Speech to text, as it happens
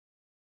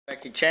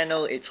Back to the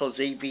channel. It's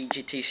Jose B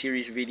GT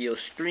Series Video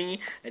Stream,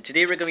 and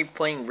today we're gonna be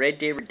playing Red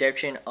Dead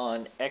Redemption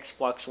on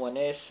Xbox One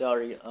S.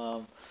 Sorry,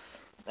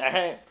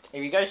 if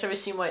you guys ever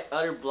seen my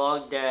other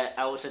blog that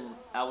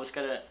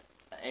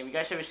if you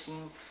guys ever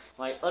seen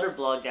my other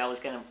blog that I was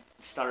gonna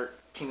start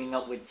teaming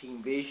up with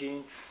Team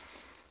Vision,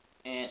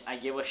 and I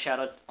give a shout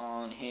out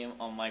on him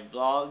on my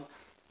blog.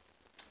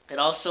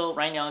 And also,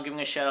 right now I'm giving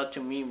a shout out to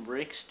Meme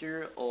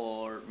Rickster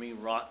or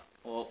Meme Rock,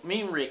 well,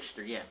 Meme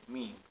Rickster, yeah,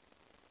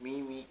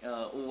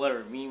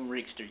 whatever, Meme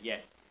Rickster,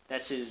 yeah,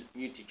 that's his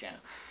YouTube channel.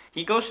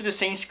 He goes to the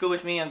same school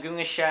with me. I'm giving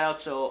a shout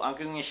out, so I'm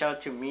giving a shout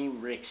out to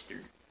Meme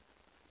Rickster.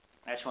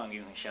 That's what I'm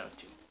giving a shout out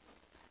to.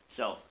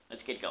 So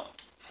let's get going.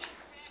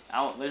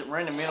 We're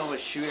in the middle of a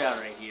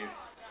shootout right here.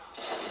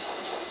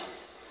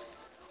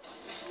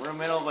 We're in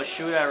the middle of a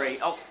shootout right.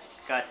 Oh,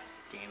 god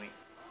damn it!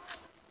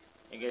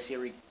 I guess here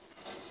we.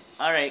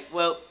 All right,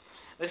 well.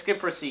 Let's get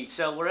proceed.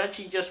 So we're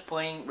actually just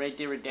playing Red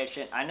Dead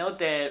Redemption. I know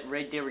that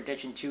Red Dead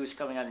Redemption 2 is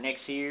coming out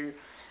next year,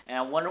 and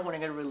I wonder when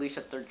they're gonna release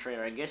a third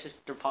trailer. I guess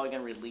they're probably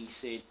gonna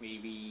release it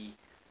maybe.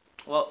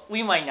 Well,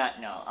 we might not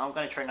know. I'm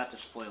gonna try not to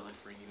spoil it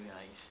for you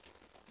guys.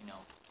 You know.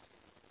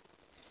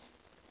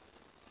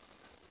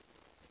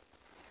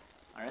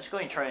 Alright, let's go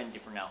and try a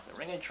different outfit.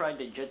 We're gonna try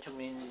the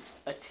Gentleman's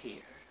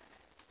Attire.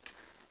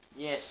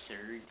 Yes,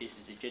 sir. This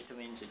is the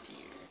Gentleman's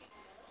Attire.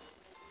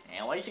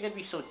 Man, why is it gonna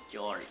be so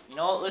dark? You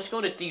know, let's go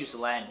to Thieves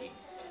Landing.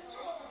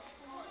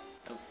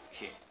 Oh,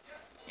 shit.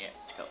 Yeah,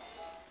 let's go.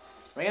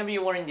 We're gonna be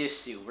wearing this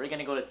suit. We're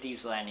gonna go to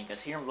Thieves Landing,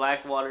 because here in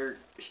Blackwater,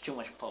 there's too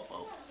much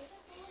popo.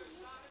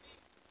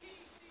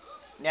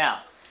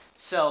 Now,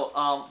 so,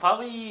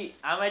 probably,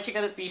 I'm actually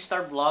gonna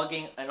start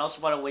vlogging, and also,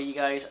 by the way, you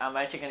guys, I'm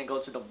actually gonna go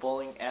to the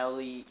bowling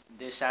alley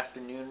this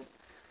afternoon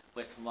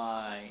with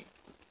one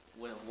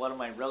of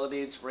my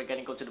relatives. We're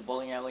gonna go to the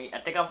bowling alley. I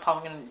think I'm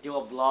probably gonna do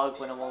a vlog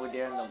when I'm over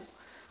there in the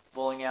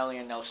bowling alley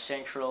and now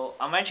Centro.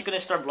 I'm actually gonna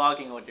start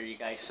vlogging over there, you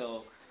guys.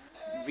 So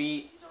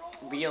be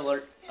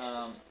alert.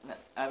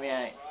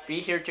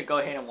 Be here to go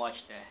ahead and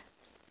watch that.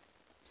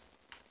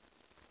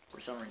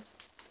 For some reason,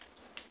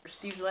 where's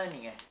Steve's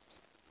Landing at?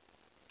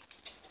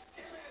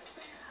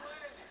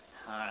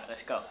 Alright,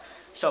 let's go.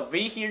 So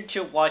be here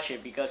to watch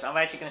it, because I'm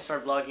actually gonna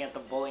start vlogging at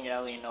the bowling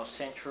alley in El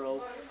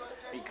Centro,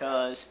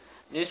 because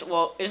it's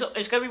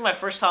gonna be my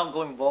first time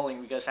going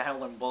bowling, because I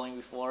haven't went bowling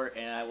before,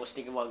 and I was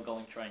thinking about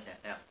trying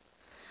that out.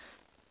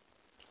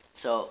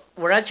 So,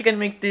 we're actually gonna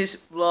make this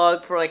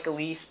vlog for like at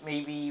least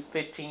maybe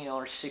 15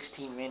 or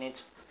 16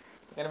 minutes.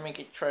 We're gonna make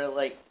it try to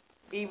like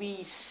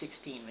maybe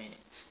 16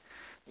 minutes.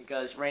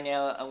 Because right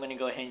now, I'm gonna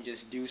go ahead and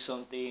just do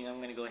something. I'm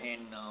gonna go ahead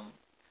and,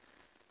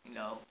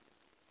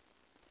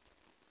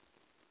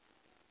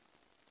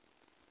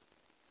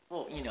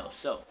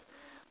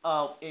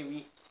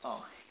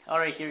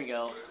 alright, here we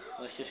go.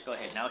 Let's just go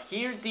ahead. Now,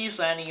 here, Thieves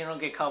Landing, you don't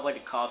get caught by the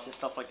cops and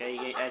stuff like that.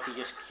 You actually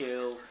just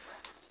kill.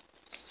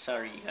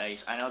 Sorry,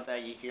 guys. I know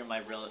that you hear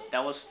my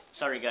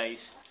sorry,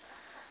 guys.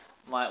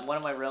 One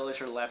of my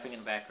relatives are laughing in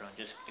the background.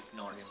 Just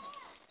ignore him.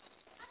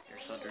 They're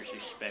so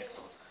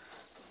disrespectful.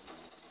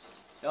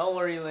 Don't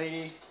worry,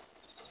 lady.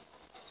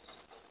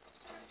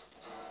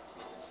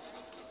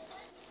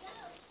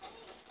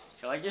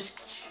 Shall I just?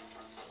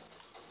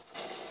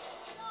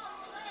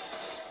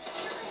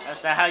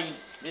 That's not how you.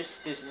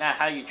 This is not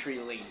how you treat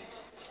a lady.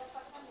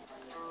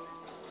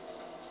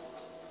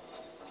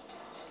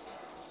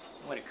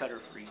 I'm gonna cut her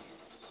free.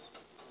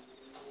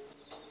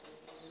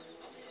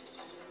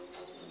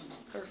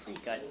 Her free,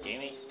 god damn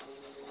it.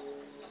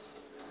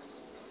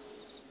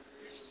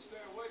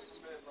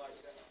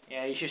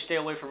 Yeah, you should stay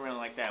away from men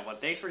like that. Well,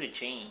 thanks for the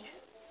change.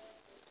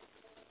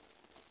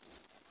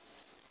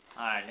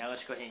 Alright, now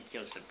let's go ahead and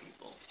kill some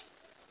people.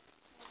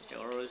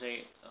 Oh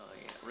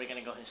yeah, we're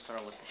gonna go ahead and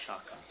start with the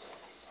shotgun.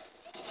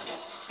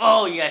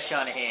 Oh, you got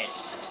shot in the head.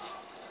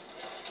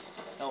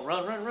 No,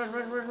 run.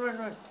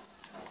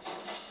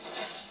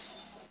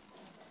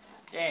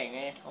 Dang,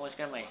 man. Almost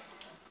got my...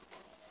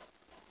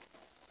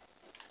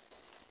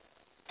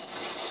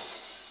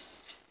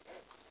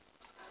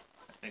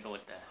 Gonna go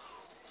with that.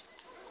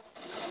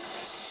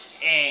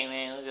 Hey,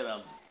 man, look at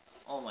them.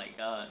 Oh my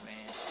god,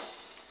 man.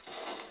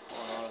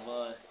 Oh, of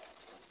us.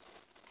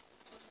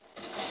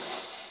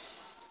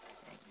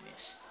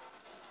 Missed.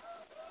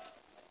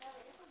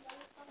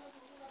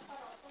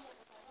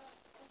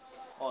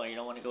 Oh, you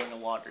don't want to go in the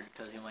water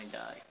because you might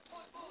die.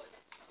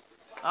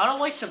 I don't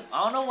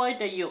know why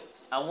that you.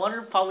 I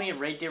wonder, probably in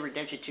Red Dead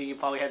Redemption 2 you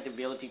probably have the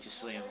ability to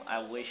swim. I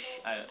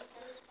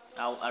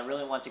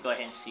really want to go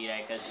ahead and see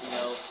that, because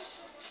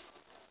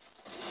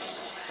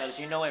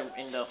in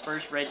the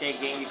first Red Dead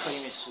game you couldn't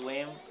even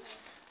swim,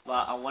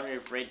 but I wonder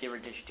if Red Dead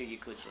Redemption 2 you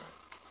could swim.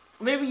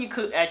 Maybe you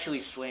could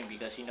actually swim,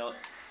 because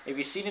if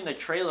you see it in the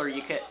trailer,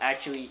 you could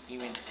actually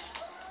even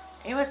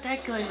aim at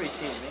that guy right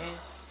there, man.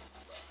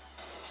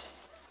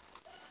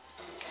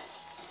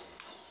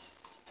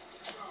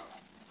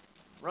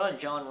 Run,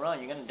 John, run!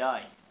 You're gonna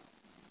die.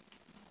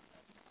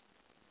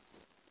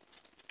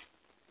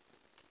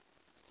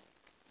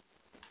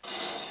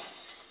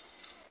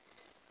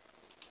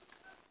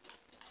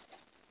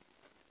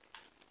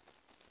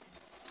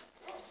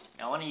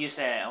 want to use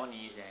that. I want to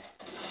use that.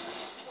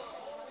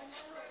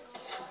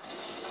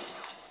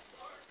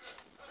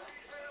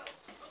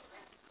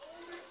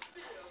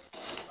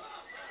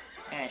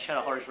 Man, shot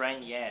a horse right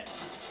in the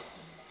ass.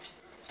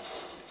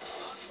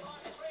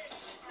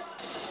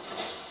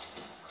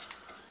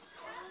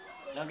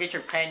 Don't get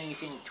your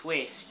panties in a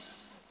twist.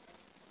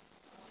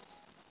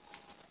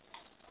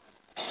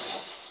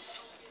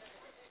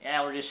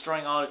 Yeah, we're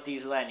destroying all of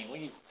these landing. What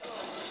are you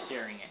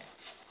staring at?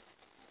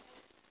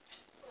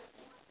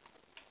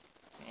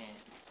 Man,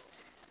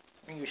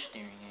 what are you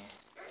staring at?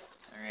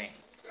 Alright,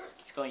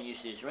 let's go and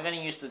use this. We're gonna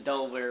use the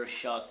double barrel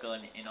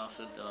shotgun and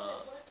also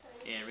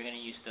the... Yeah, we're gonna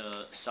use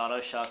the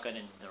sawed-off shotgun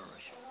and the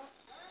rush.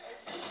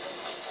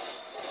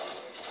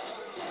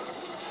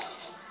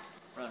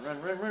 Run,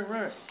 run, run, run,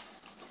 run!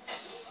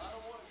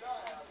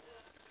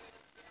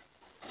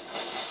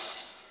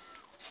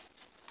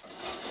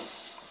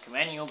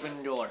 Commanding, open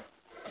the door.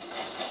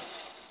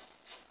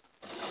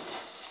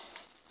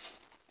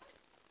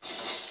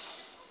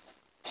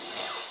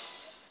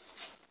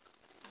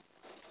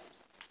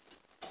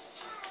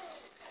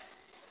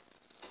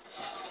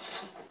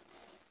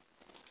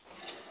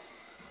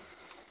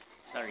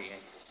 Sorry, guys.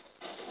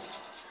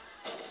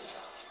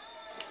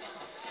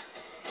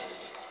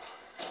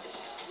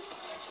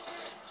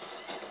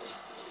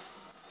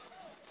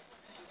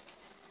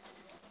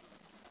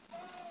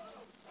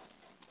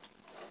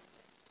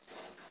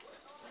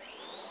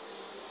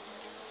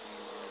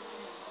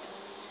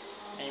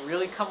 And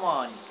really, come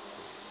on.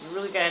 You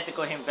really gotta have to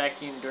go ahead and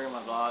vacuum during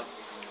my vlog.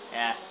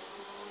 Yeah.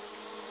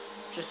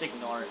 Just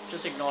ignore it.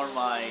 Just ignore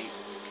my...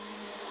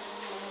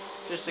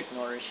 Just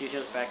ignore it. She's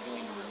just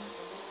vacuuming the room.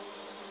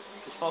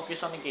 Just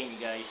focus on the game, you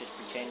guys. Just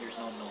pretend there's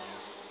no noise.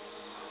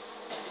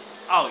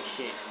 Oh,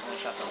 shit. I'm gonna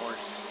shot the horse.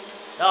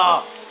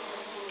 No!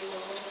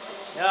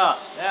 No!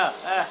 No!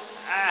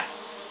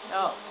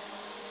 No!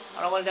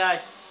 I don't wanna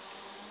die.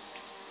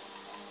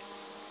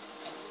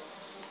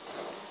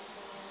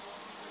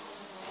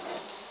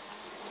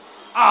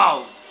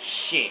 Oh,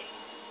 shit.